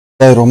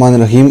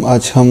रहीम।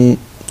 आज हम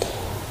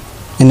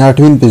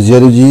anatomy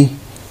physiology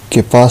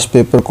के पास्ट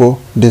पेपर को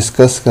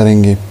डिस्कस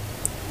करेंगे।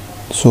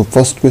 सो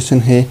फर्स्ट क्वेश्चन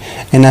है,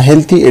 इन अ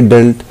healthy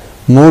adult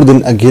more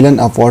than a gallon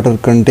of water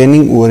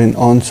containing over an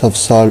ounce of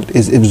salt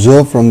is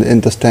absorbed from the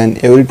intestine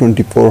every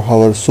 24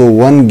 hours, so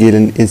 1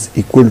 gallon is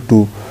equal to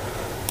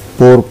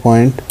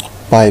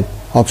 4.5.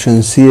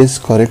 Option C is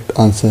correct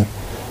answer.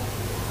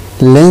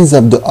 Lens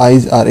of the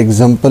eyes are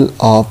example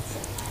of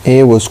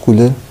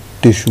avascular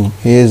tissue.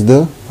 A is the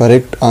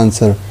correct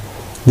answer.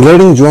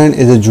 Gliding joint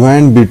is a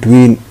joint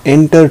between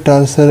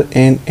intertarsal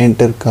and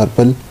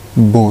intercarpal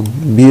bone.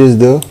 B is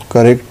the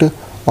correct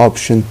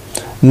option.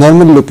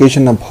 Normal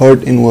location of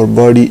heart in our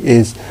body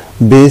is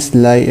base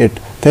lie at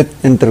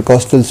 5th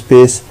intercostal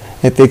space,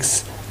 apex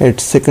at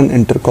 2nd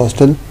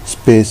intercostal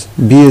space.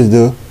 B is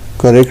the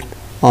correct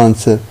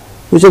answer.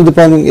 Which of the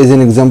following is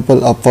an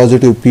example of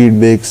positive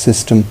feedback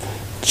system?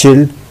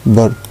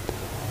 Childbirth.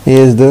 A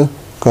is the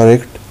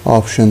correct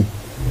option.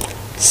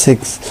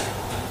 6.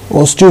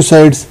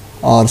 Osteocytes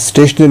are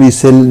stationary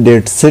cells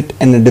that sit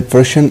in a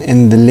depression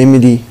in the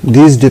lamellae.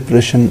 These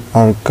depressions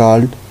are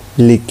called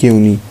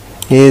lacunae.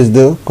 A is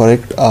the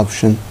correct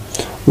option.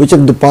 Which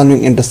of the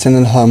following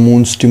intestinal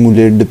hormones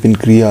stimulate the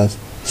pancreas?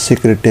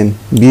 Secretin.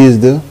 B is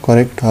the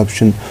correct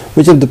option.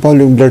 Which of the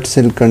following blood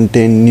cell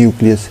contain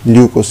nucleus?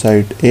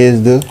 Leukocyte. A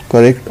is the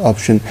correct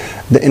option.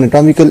 The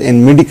anatomical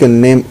and medical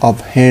name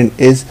of hand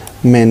is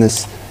manus.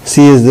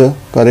 C is the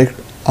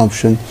correct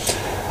option.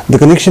 The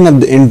connection of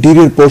the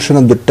anterior portion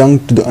of the tongue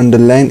to the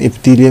underlying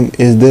epithelium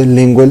is the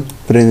lingual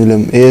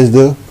frenulum. A is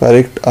the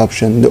correct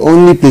option. The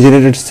only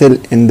pyogenic cell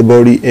in the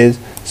body is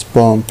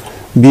sperm.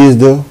 B is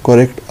the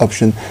correct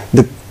option.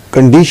 The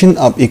condition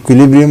of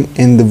equilibrium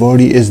in the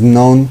body is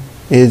known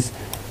as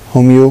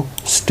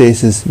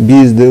homeostasis.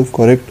 B is the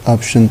correct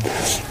option.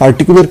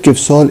 Articular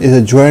capsule is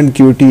a joint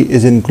cavity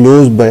is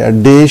enclosed by a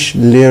dash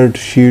layered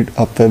sheet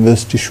of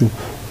fibrous tissue.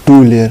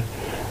 2 layer.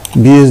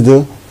 B is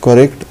the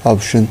correct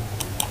option.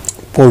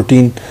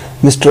 14.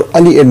 Mr.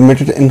 Ali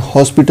admitted in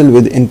hospital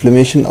with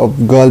inflammation of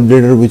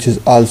gallbladder, which is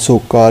also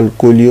called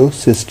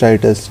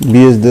cholecystitis.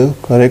 B is the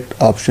correct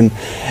option.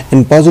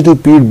 In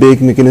positive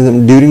feedback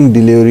mechanism during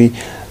delivery,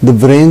 the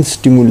brain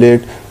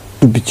stimulates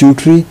the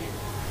pituitary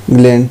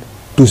gland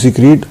to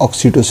secrete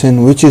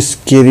oxytocin, which is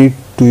carried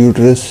to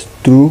uterus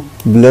through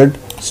blood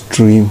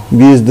stream.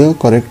 B is the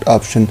correct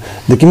option.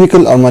 The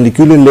chemical or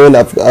molecular level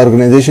of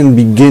organization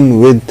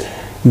begin with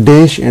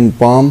dash and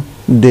palm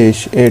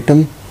dash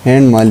atom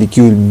and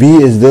molecule. B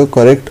is the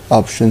correct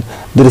option.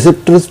 The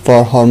receptors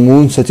for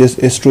hormones such as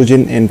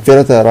estrogen and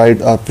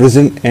parathyroid are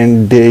present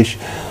in dash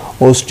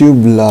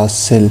osteoblast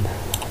cell.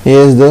 A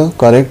is the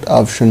correct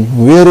option.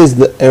 Where is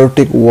the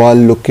aortic wall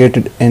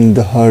located in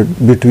the heart?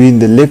 Between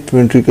the left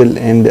ventricle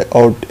and the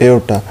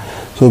aorta.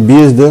 So B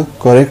is the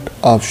correct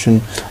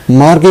option.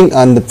 Marking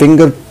on the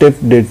fingertip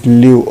that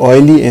leave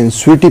oily and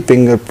sweaty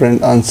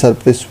fingerprint on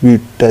surface we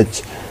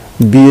touch.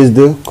 B is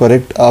the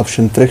correct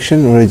option.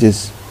 Friction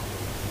ridges.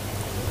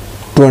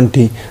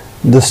 20.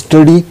 The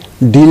study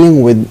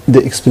dealing with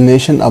the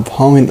explanation of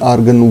how an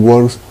organ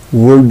works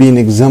would be an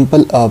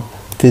example of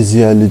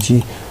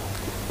physiology.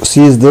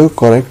 C is the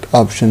correct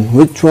option.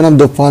 Which one of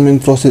the following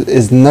process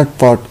is not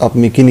part of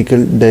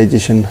mechanical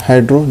digestion?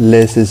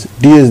 Hydrolysis.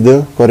 D is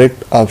the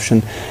correct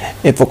option.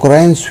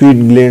 Apocrine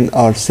sweat gland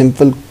or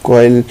simple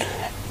coil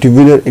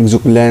tubular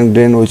exocrine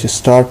gland which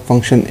start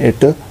function at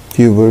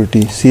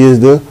puberty. C is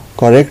the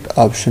correct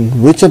option.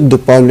 Which of the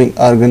following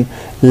organ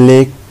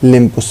lack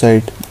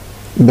lymphocyte?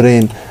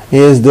 Brain. A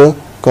is the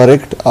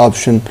correct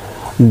option.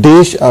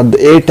 Dash are the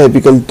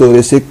atypical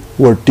thoracic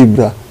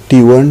vertebra.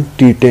 T1,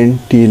 T10,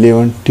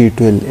 T11,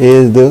 T12. A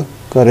is the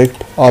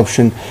correct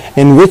option.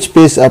 In which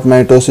phase of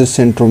mitosis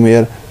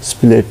centromere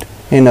split?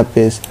 In a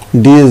phase.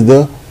 D is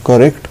the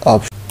correct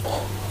option.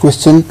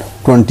 Question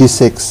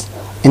 26.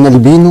 An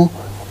albino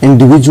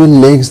individual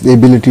lacks the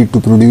ability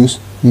to produce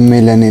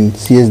melanin.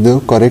 C is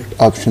the correct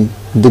option.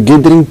 The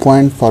gathering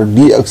point for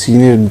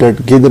deoxygenated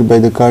blood gathered by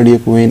the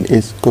cardiac vein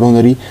is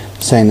coronary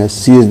sinus.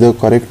 C is the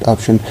correct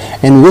option.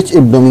 In which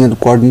abdominal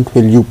quadrant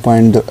will you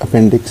find the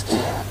appendix?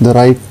 The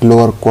right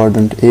lower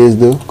quadrant. A is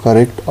the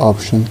correct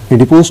option.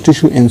 Adipose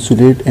tissue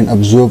insulate and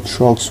absorb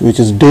shocks, which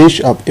is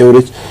dash of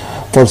average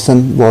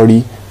person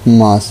body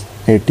mass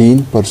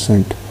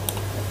 18%.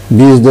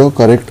 B is the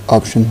correct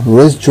option.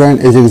 Wrist joint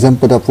is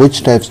example of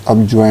which types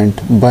of joint?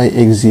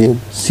 Biaxial.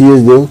 C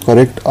is the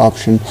correct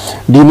option.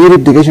 DNA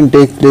replication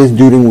takes place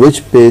during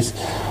which phase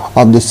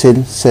of the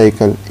cell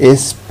cycle?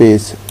 S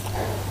phase.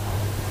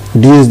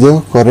 D is the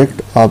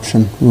correct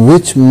option.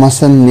 Which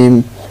muscle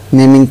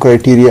naming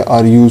criteria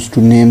are used to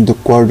name the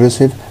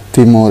quadriceps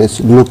femoris?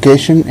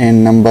 Location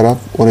and number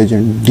of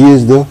origin. D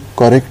is the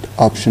correct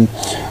option.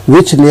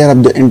 Which layer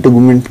of the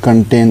integument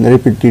contain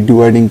rapidly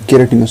dividing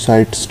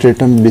keratinocyte?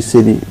 Stratum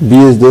bacilli. B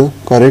is the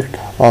correct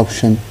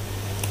option.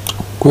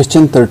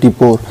 Question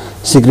 34.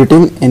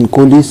 Secretin and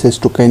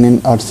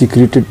cholecystokinin are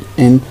secreted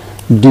in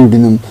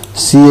duodenum.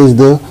 C is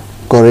the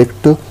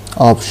correct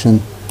option.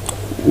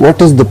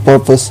 What is the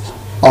purpose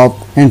of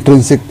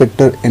intrinsic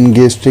factor in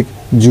gastric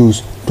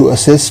juice? to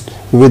assist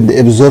with the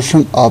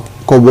absorption of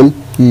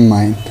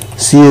cobalamin.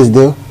 C is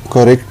the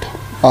correct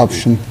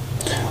option.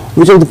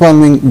 Which of the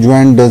following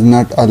joint does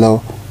not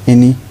allow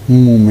any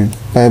movement?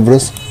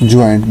 Fibrous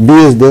joint. B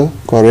is the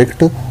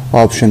correct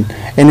option.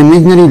 An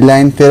imaginary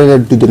line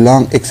parallel to the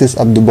long axis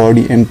of the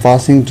body and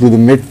passing through the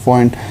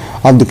midpoint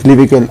of the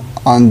clavicle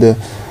on the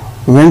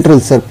ventral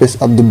surface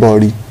of the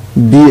body.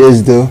 B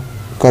is the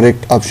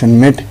correct option.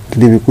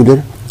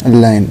 Mid-clavicular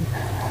line.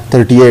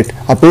 38.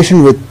 A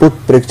patient with foot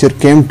fracture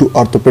came to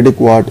orthopedic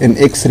ward and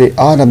X-ray.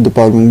 All of the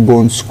following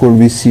bones could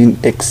be seen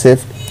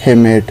except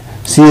hamate.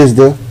 C is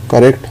the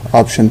correct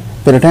option.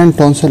 Palatine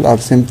tonsil are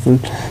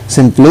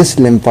simplest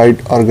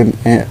lymphoid organ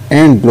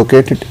and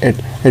located at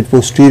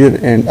posterior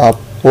end of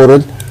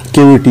oral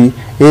cavity.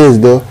 A is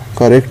the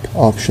correct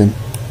option.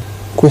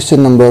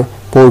 Question number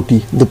 40.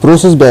 The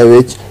process by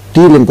which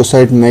T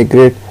lymphocytes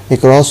migrate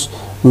across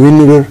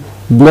venular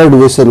blood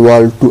vessel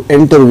wall to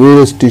enter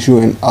various tissue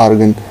and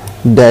organ.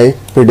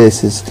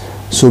 Diapedesis.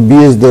 So B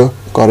is the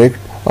correct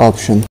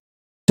option.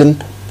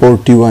 Question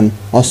 41.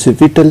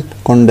 Occipital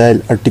condyle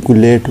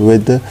articulate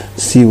with the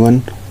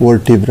C1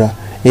 vertebra.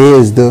 A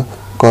is the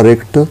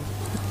correct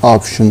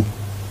option.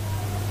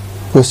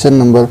 Question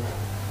number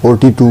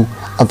 42.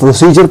 A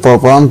procedure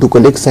performed to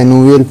collect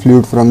synovial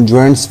fluid from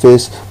joint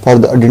space for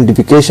the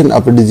identification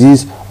of a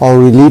disease or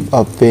relief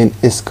of pain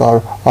is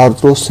called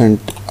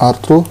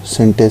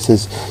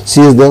arthrocentesis.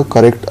 C is the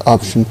correct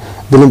option.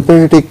 The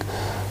lymphatic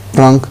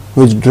trunk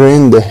which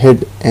drain the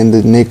head and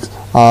the neck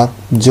are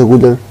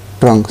jugular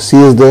trunk. C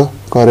is the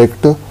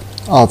correct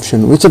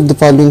option. Which of the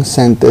following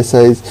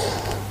synthesize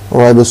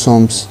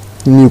ribosomes?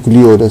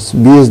 Nucleolus.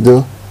 B is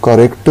the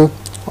correct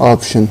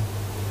option.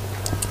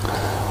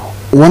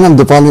 One of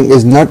the following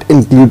is not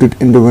included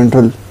in the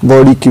ventral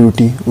body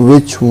cavity.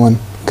 Which one?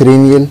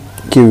 Cranial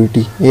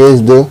cavity. A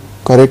is the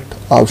correct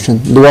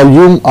option. The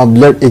volume of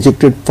blood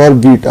ejected per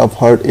beat of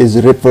heart is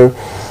referred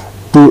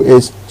to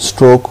as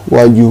stroke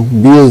volume.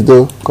 B is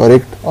the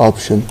correct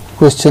option.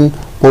 Question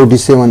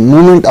 47.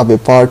 Movement of a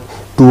part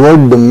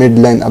toward the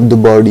midline of the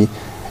body.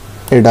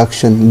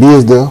 Adduction. B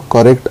is the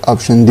correct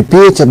option. The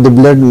pH of the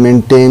blood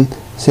maintain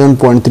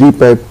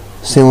 7.35,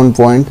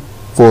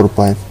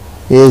 7.45.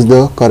 A is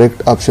the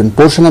correct option.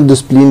 Portion of the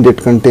spleen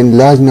that contain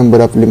large number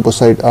of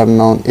lymphocytes are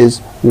known as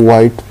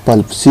white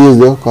pulp. C is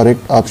the correct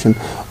option.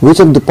 Which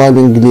of the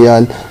following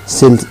glial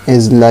cells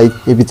is like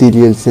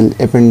epithelial cell,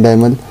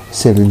 ependymal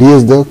cell? D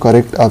is the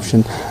correct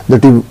option. The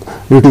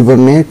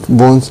retuberant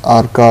bones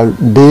are called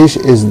dash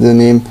is the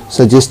name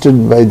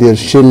suggested by their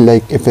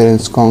shell-like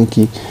appearance,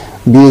 conky.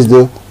 B is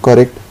the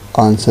correct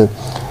answer.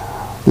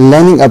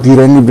 Lining of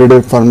urinary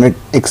bladder permit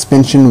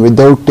expansion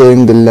without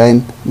tearing the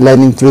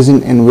lining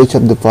present in which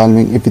of the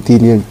following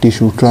epithelial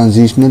tissue?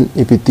 Transitional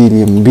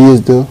epithelium. B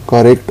is the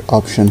correct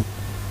option.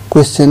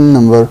 Question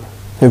number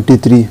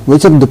 53.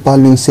 Which of the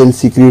following cells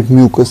secrete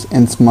mucus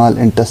in small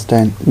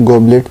intestine?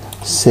 Goblet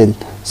cell.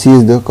 C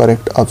is the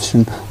correct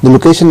option. The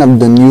location of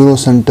the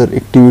neurocenter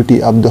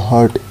activity of the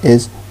heart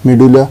is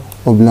medulla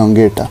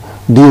oblongata.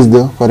 D is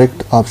the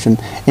correct option.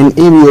 In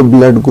ABO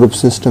blood group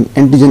system,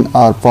 antigen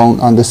are found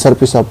on the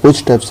surface of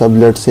which types of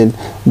blood cell?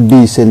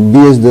 B cell. B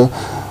is the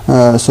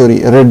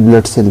red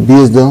blood cell. B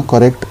is the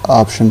correct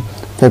option.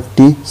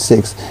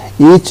 56.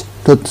 Each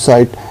tooth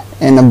site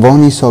in a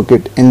bony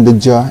socket in the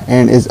jaw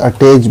and is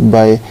attached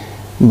by a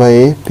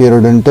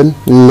periodontal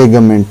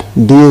ligament.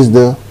 D is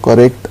the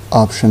correct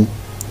option.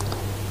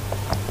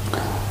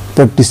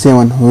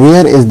 57.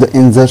 Where is the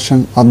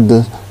insertion of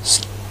the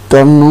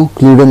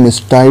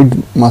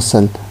sternocleidomastoid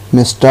muscle?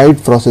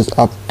 Mastoid process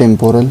of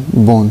temporal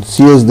bone.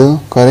 C is the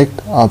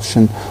correct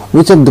option.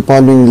 Which of the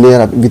following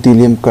layer of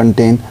epithelium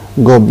contain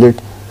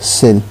goblet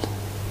cell?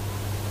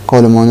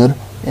 Columnar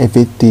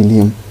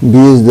epithelium. B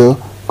is the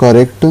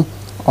correct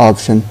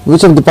option.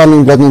 Which of the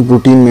following plasma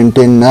protein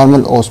maintain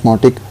normal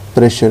osmotic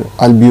pressure?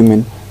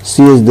 Albumin.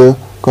 C is the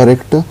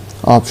correct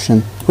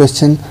option.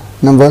 Question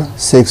number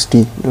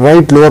 60.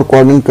 Right lower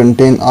quadrant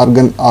contain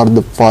organ are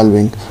the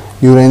following: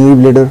 urinary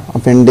bladder,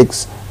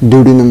 appendix,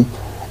 duodenum,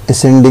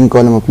 ascending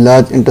column of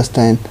large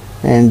intestine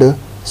and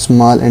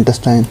small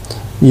intestine.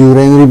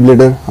 Urinary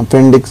bladder,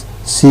 appendix,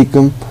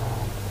 cecum,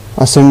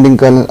 ascending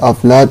column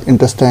of large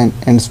intestine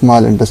and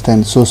small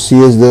intestine. So C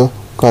is the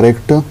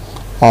correct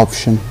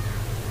option.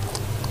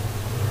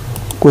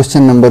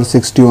 Question number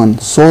 61.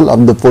 Sole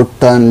of the foot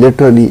turn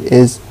laterally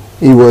is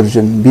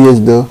eversion. B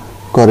is the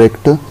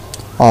correct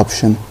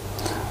option.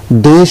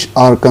 Dash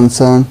are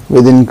concerned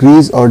with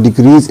increase or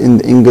decrease in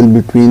the angle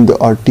between the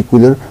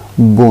articular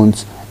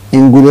bones.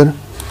 Angular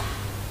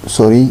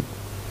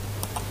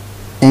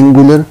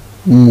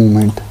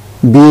movement.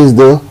 B is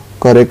the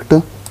correct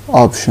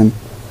option.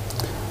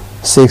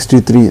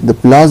 63. The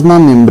plasma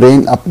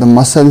membrane of the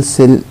muscle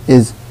cell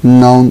is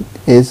known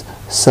as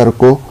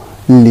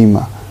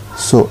sarcolemma.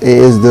 So A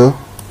is the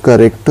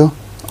correct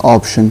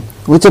option.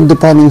 Which of the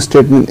following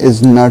statement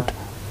is not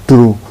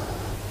true?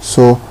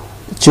 So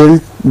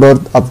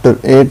childbirth after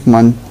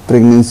 8-month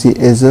pregnancy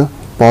is a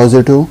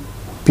positive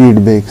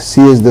feedback.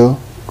 C is the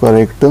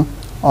correct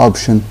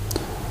option.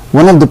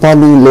 One of the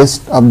following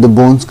list of the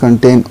bones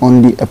contain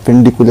only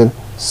appendicular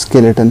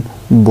skeleton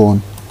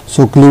bone.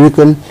 So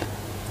clavicle,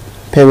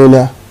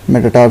 fibula,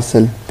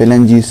 metatarsal,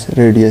 phalanges,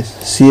 radius.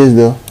 C is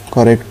the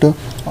correct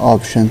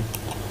option.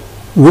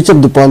 Which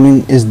of the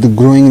following is the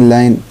growing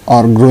line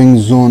or growing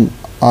zone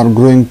or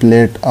growing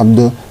plate of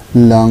the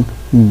long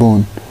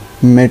bone?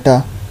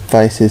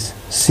 Metaphysis.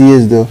 C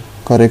is the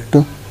correct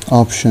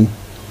option.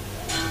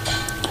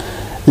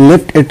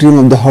 Left atrium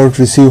of the heart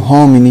receive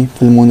how many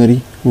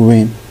pulmonary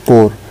vein?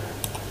 4.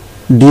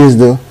 D is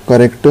the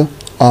correct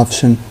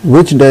option.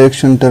 Which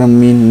direction term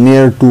mean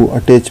near to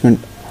attachment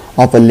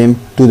of a limb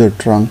to the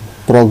trunk?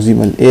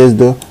 Proximal. A is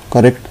the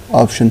correct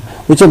option.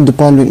 Which of the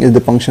following is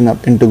the function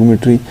of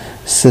integumentary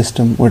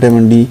system?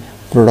 Vitamin D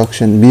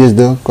production. B is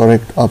the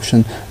correct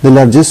option. The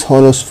largest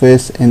hollow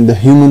space in the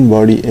human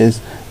body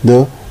is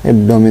the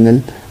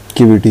abdominal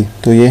cavity.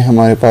 तो ये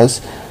हमारे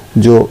पास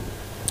जो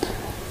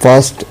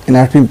first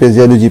anatomy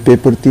physiology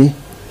paper थी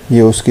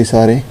ये उसके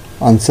सारे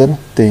answer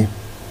थे.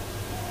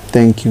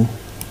 Thank you.